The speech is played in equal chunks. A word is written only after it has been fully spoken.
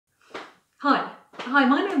Hi,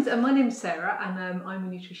 my name's Sarah, and I'm a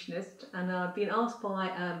nutritionist, and I've been asked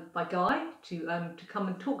by Guy to come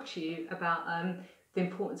and talk to you about the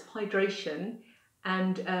importance of hydration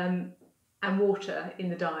and water in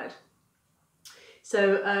the diet.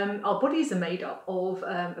 So our bodies are made up of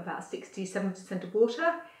about 67% of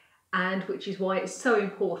water, and which is why it's so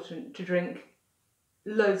important to drink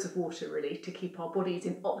loads of water, really, to keep our bodies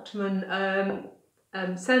in optimum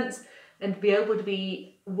sense and to be able to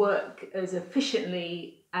work as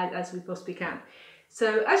efficiently as we possibly can.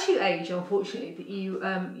 So as you age, unfortunately, that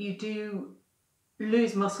you do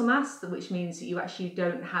lose muscle mass, which means that you actually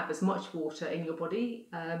don't have as much water in your body.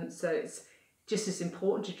 So it's just as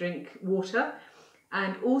important to drink water,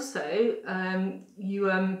 and also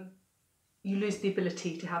you lose the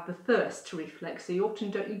ability to have the thirst reflex. So you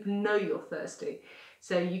often don't even know you're thirsty.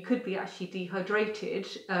 So you could be actually dehydrated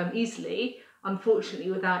easily,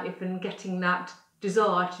 unfortunately, without even getting that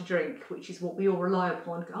desire to drink, which is what we all rely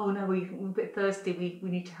upon. Oh no, we're a bit thirsty, we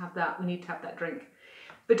need to have that, we need to have that drink.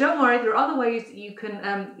 But don't worry, there are other ways that you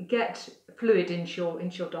can get fluid into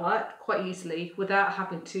your diet quite easily without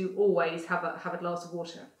having to always have a glass of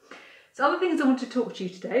water. So other things I want to talk to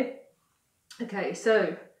you today. Okay,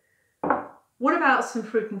 so what about some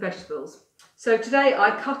fruit and vegetables? So today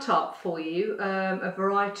I cut up for you a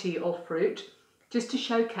variety of fruit just to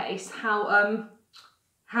showcase how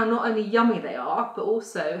not only yummy they are, but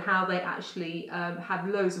also how they actually have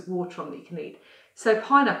loads of water on that you can eat. So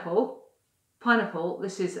pineapple,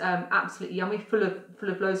 this is absolutely yummy, full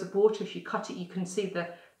of loads of water. If you cut it, you can see the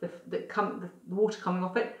water coming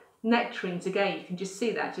off it. Nectarines, again, you can just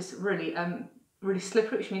see that, just really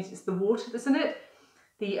slippery, which means it's the water that's in it.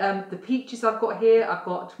 The peaches I've got here, I've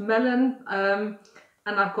got melon, and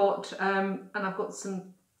I've got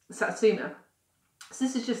some satsuma. So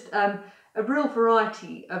this is just a real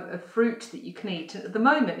variety of fruit that you can eat. And at the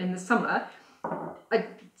moment in the summer,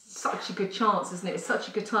 such a good chance, isn't it? It's such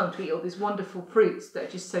a good time to eat all these wonderful fruits that are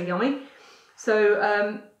just so yummy.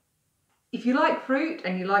 So if you like fruit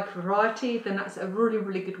and you like variety, then that's a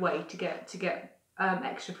really good way to get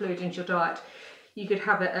extra fluid into your diet. You could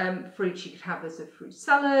have fruit. You could have as a fruit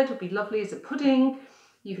salad. Would be lovely as a pudding.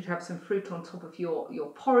 You could have some fruit on top of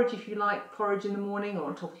your porridge if you like porridge in the morning, or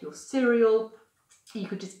on top of your cereal. You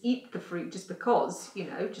could just eat the fruit just because, you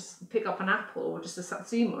know, just pick up an apple or just a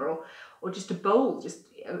satsuma or just a bowl, just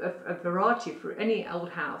a variety of fruit, any old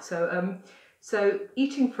house. So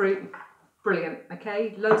eating fruit, brilliant.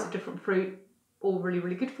 Okay, loads of different fruit, all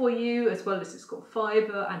really good for you, as well as it's got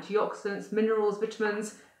fibre, antioxidants, minerals,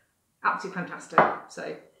 vitamins. Absolutely fantastic.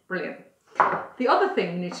 So brilliant. The other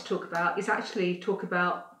thing we need to talk about is actually talk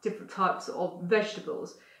about different types of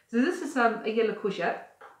vegetables. So this is a yellow courgette.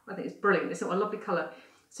 I think it's brilliant. It's a lovely colour.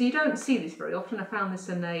 So you don't see this very often. I found this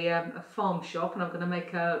in a farm shop, and I'm going to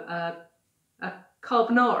make a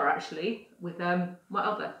carbonara actually with my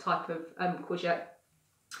other type of courgette.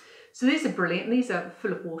 So these are brilliant. These are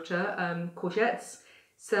full of water courgettes.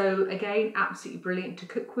 So again, absolutely brilliant to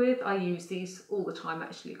cook with. I use these all the time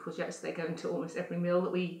actually, courgettes. They go into almost every meal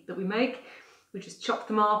that we make. We just chop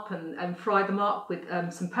them up and fry them up with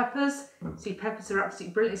some peppers. See, peppers are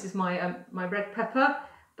absolutely brilliant. This is my my red pepper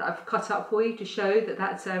that I've cut up for you to show that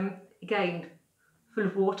that's again full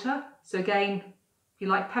of water. So again, if you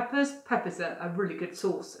like peppers, peppers are a really good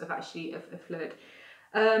source of actually of fluid.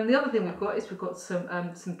 The other thing we've got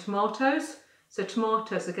some tomatoes. So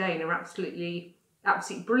tomatoes again are absolutely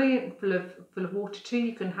brilliant, full of water too.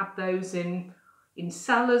 You can have those in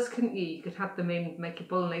salads, couldn't you? You could have them in make a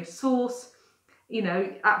bolognese sauce. You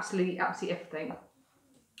know, absolutely everything.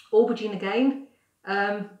 Aubergine again.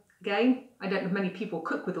 Again, I don't know if many people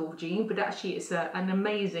cook with aubergine, but actually it's an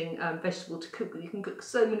amazing vegetable to cook with. You can cook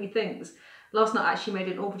so many things. Last night I actually made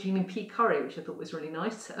an aubergine and pea curry, which I thought was really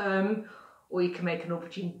nice. Or you can make an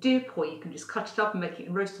aubergine dip, or you can just cut it up and make it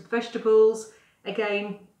in roasted vegetables.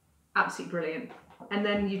 Again, absolutely brilliant. And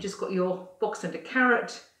then you just got your box under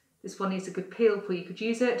carrot. This one needs a good peel before you could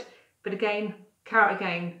use it. But again, carrot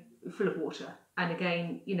again, full of water. And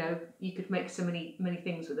again, you know, you could make so many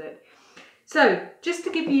things with it. So just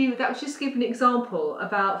to give you, that was just to give an example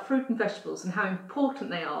about fruit and vegetables and how important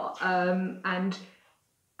they are, and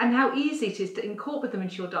how easy it is to incorporate them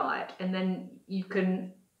into your diet, and then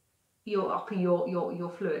you're upping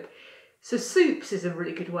your fluid. So soups is a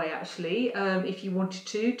really good way actually. If you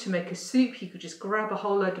wanted to make a soup, you could just grab a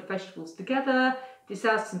whole load of vegetables together, just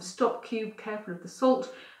add some stock cube, careful of the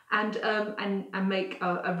salt, and make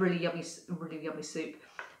a really yummy soup.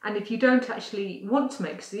 And if you don't actually want to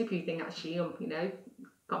make soup, you think actually, you know,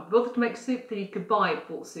 can't be bothered to make soup, then you could buy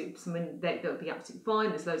bought soups. I mean, they'll be absolutely fine.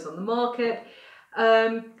 There's loads on the market.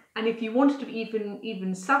 And if you wanted to be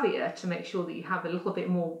even savvier to make sure that you have a little bit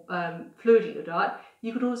more fluid in your diet,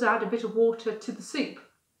 you could also add a bit of water to the soup.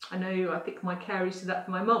 I know, I think my carer used to do that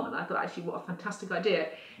for my mum, and I thought, actually, what a fantastic idea.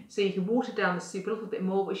 So you can water down the soup a little bit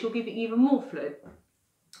more, which will give it even more fluid.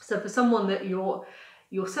 So for someone that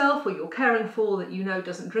yourself or you're caring for that you know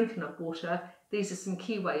doesn't drink enough water, these are some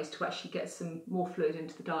key ways to actually get some more fluid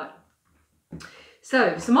into the diet.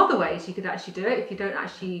 So some other ways you could actually do it if you don't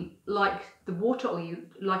actually like the water or you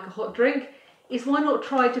like a hot drink is, why not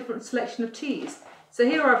try a different selection of teas? So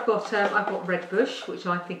here I've got Red Bush, which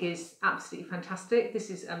I think is absolutely fantastic. This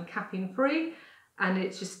is caffeine free, and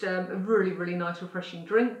it's just a really, really nice refreshing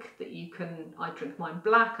drink that you can, I drink mine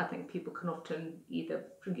black. I think people can often either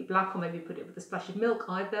drink it black or maybe put it with a splash of milk,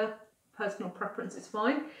 either personal preference is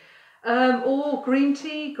fine. Or green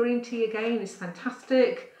tea again is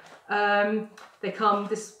fantastic.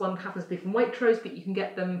 This one happens to be from Waitrose, but you can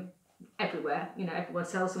get them everywhere. You know, everyone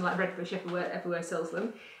sells them, like Red Bush, everywhere sells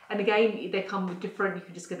them. And again, they come with different, you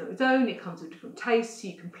can just get it on its own, it comes with different tastes, so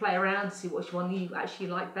you can play around, see which one you actually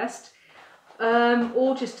like best.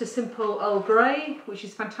 Or just a simple Earl Grey, which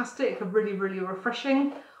is fantastic, really, really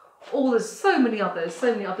refreshing. Or there's so many others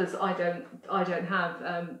I don't have.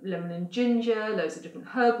 Lemon and ginger, loads of different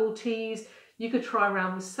herbal teas. You could try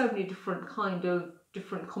around with so many different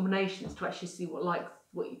combinations to actually see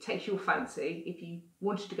what takes your fancy. If you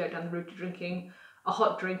wanted to go down the route of drinking a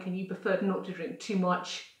hot drink and you preferred not to drink too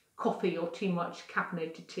much coffee or too much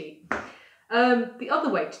caffeinated tea. The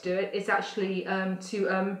other way to do it is actually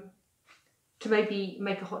to maybe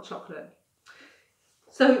make a hot chocolate.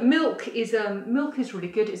 So milk is really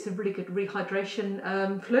good. It's a really good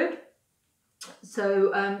rehydration fluid.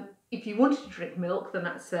 So if you wanted to drink milk, then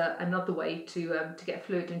that's another way to get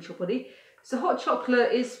fluid into your body. So hot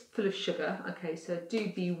chocolate is full of sugar, okay, so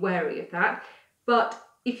do be wary of that. But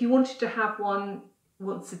if you wanted to have one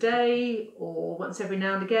once a day or once every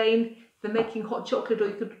now and again, then making hot chocolate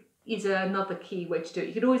is another key way to do it.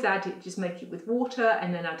 You could always add it, just make it with water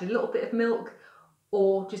and then add a little bit of milk,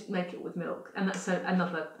 or just make it with milk, and that's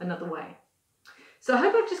another way. So I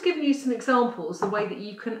hope I've just given you some examples, the way that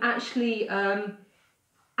you can actually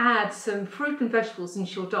add some fruit and vegetables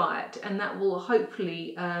into your diet, and that will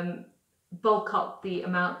hopefully bulk up the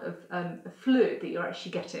amount of fluid that you're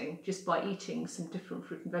actually getting just by eating some different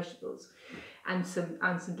fruit and vegetables and some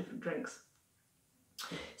different drinks.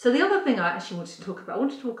 So the other thing I actually wanted to talk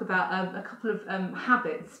about, a couple of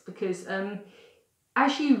habits, because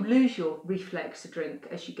as you lose your reflex to drink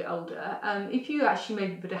as you get older, if you actually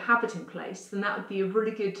maybe put a habit in place, then that would be a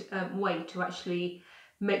really good way to actually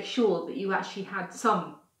make sure that you actually had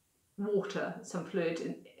some water, some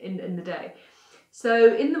fluid in the day.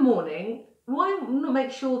 So in the morning, why not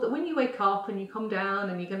make sure that when you wake up and you come down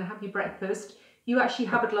and you're going to have your breakfast, you actually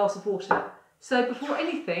have a glass of water. So before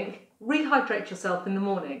anything, rehydrate yourself in the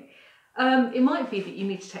morning. It might be that you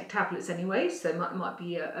need to take tablets anyway, so it might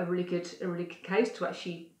be a really good case to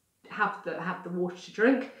actually have the water to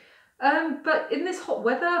drink. But in this hot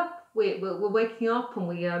weather, we're waking up and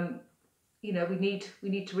we need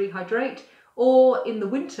to rehydrate. Or in the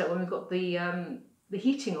winter when we've got the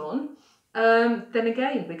heating on, then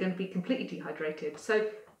again we're going to be completely dehydrated. So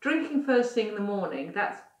drinking first thing in the morning,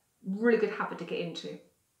 that's a really good habit to get into.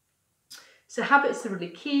 So habits are really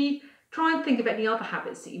key. Try and think of any other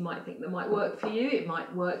habits that you might think that might work for you. It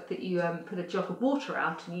might work that you put a jug of water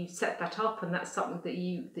out and you set that up, and that's something that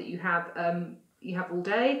you have all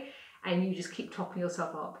day, and you just keep topping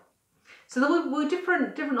yourself up. So there were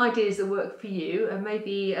different ideas that work for you, and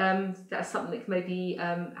maybe that's something that can maybe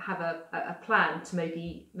have a plan to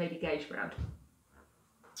maybe gauge around.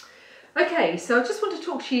 Okay, so I just want to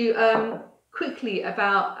talk to you quickly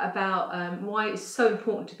about why it's so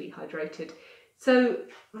important to be hydrated. So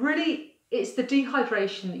really, it's the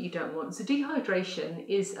dehydration that you don't want. So dehydration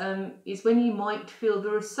is when you might feel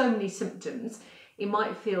there are so many symptoms. It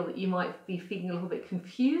might feel that you might be feeling a little bit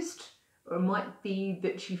confused, or it might be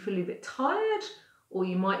that you feel a bit tired, or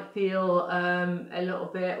you might feel a little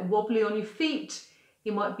bit wobbly on your feet.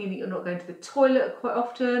 It might be that you're not going to the toilet quite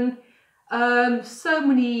often. So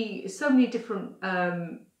many different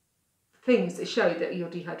things that show that you're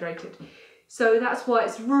dehydrated. So that's why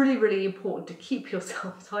it's really, really important to keep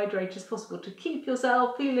yourself as hydrated as possible, to keep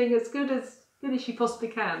yourself feeling as good as you possibly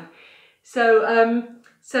can. So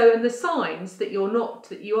and the signs that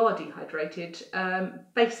you are dehydrated,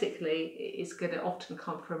 basically is going to often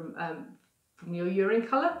come from your urine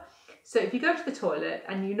colour. So if you go to the toilet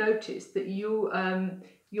and you notice that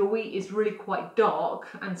your wee is really quite dark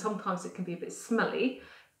and sometimes it can be a bit smelly,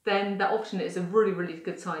 then that often is a really, really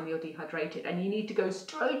good sign you're dehydrated, and you need to go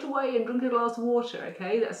straight away and drink a glass of water,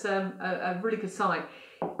 okay? That's a really good sign.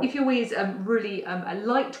 If your wee is really a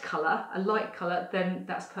light colour, then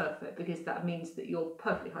that's perfect, because that means that you're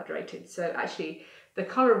perfectly hydrated. So actually, the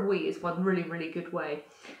colour of wee is one really, really good way.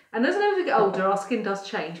 And as we get older, our skin does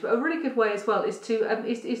change, but a really good way as well is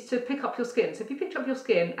to pick up your skin. So if you picked up your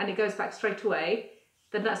skin and it goes back straight away,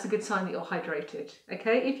 then that's a good sign that you're hydrated.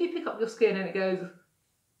 Okay, if you pick up your skin and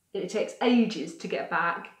it takes ages to get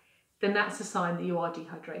back, then that's a sign that you are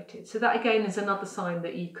dehydrated. So that again is another sign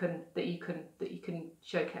that you can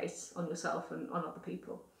showcase on yourself and on other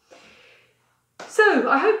people. So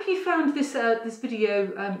I hope you found this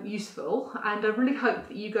video useful, and I really hope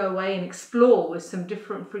that you go away and explore with some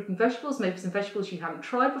different fruit and vegetables, maybe some vegetables you haven't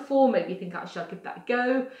tried before, maybe you think actually I'll give that a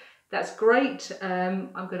go. That's great.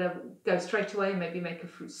 I'm going to go straight away and maybe make a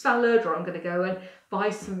fruit salad, or I'm going to go and buy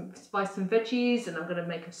some veggies and I'm going to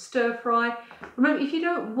make a stir fry. Remember, if you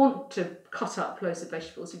don't want to cut up loads of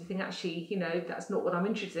vegetables, if you think actually, you know, that's not what I'm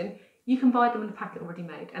interested in, you can buy them in a packet already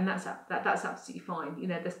made, and that's absolutely fine. You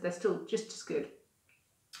know, they're still just as good.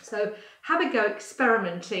 So have a go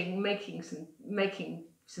experimenting, making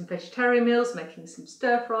some vegetarian meals, making some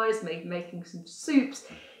stir fries, maybe making some soups,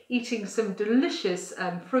 eating some delicious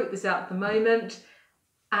fruit that's out at the moment,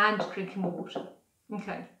 and drinking more water.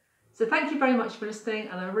 Okay, so thank you very much for listening,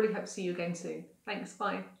 and I really hope to see you again soon. Thanks,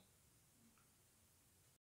 bye.